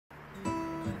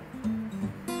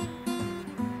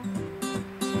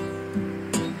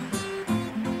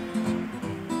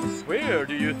Where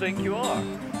do you think you are?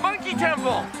 Monkey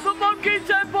Temple! The Monkey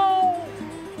Temple!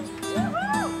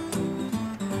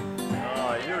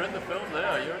 Oh, you're in the film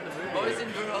there. You're in the movie. Boys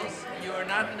and girls, you are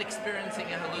not experiencing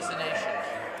a hallucination.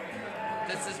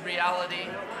 This is reality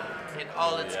in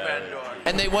all its grandeur.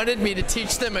 And they wanted me to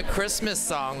teach them a Christmas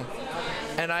song,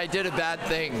 and I did a bad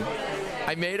thing.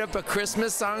 I made up a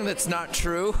Christmas song that's not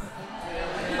true.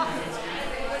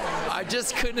 I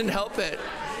just couldn't help it.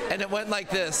 And it went like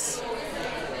this.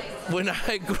 When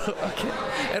I grow up,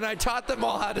 and I taught them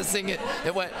all how to sing it.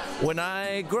 It went, when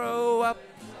I grow up,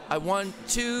 I want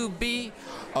to be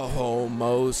a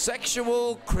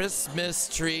homosexual Christmas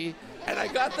tree. And I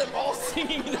got them all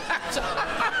singing that.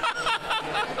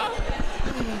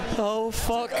 Oh,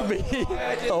 fuck me.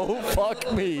 Oh,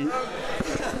 fuck me.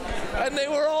 And they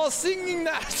were all singing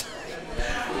that.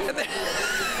 And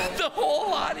the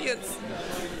whole audience.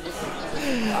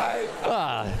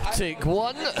 Take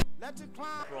one. Let it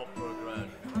climb. Proper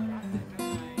ground.